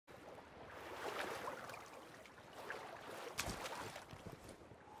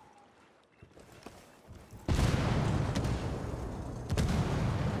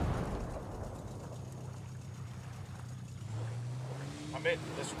I'm in.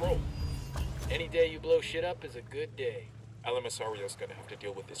 Let's roll. Any day you blow shit up is a good day. Alamasario's gonna have to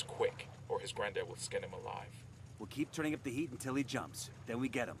deal with this quick, or his granddad will skin him alive. We'll keep turning up the heat until he jumps. Then we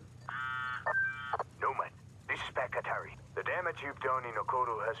get him. No, man. This is Bakatari. The damage you've done in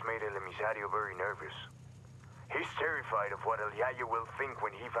Okoro has made El Emisario very nervous. He's terrified of what El Yayo will think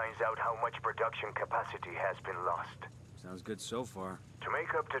when he finds out how much production capacity has been lost. Sounds good so far. To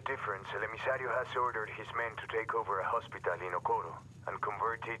make up the difference, El Emisario has ordered his men to take over a hospital in Okoro and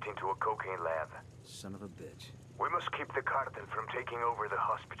convert it into a cocaine lab. Son of a bitch. We must keep the cartel from taking over the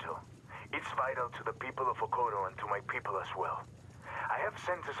hospital. It's vital to the people of Okoro and to my people as well. I have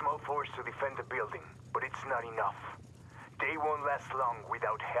sent a small force to defend the building, but it's not enough. They won't last long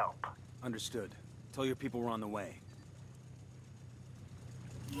without help. Understood. Tell your people we're on the way.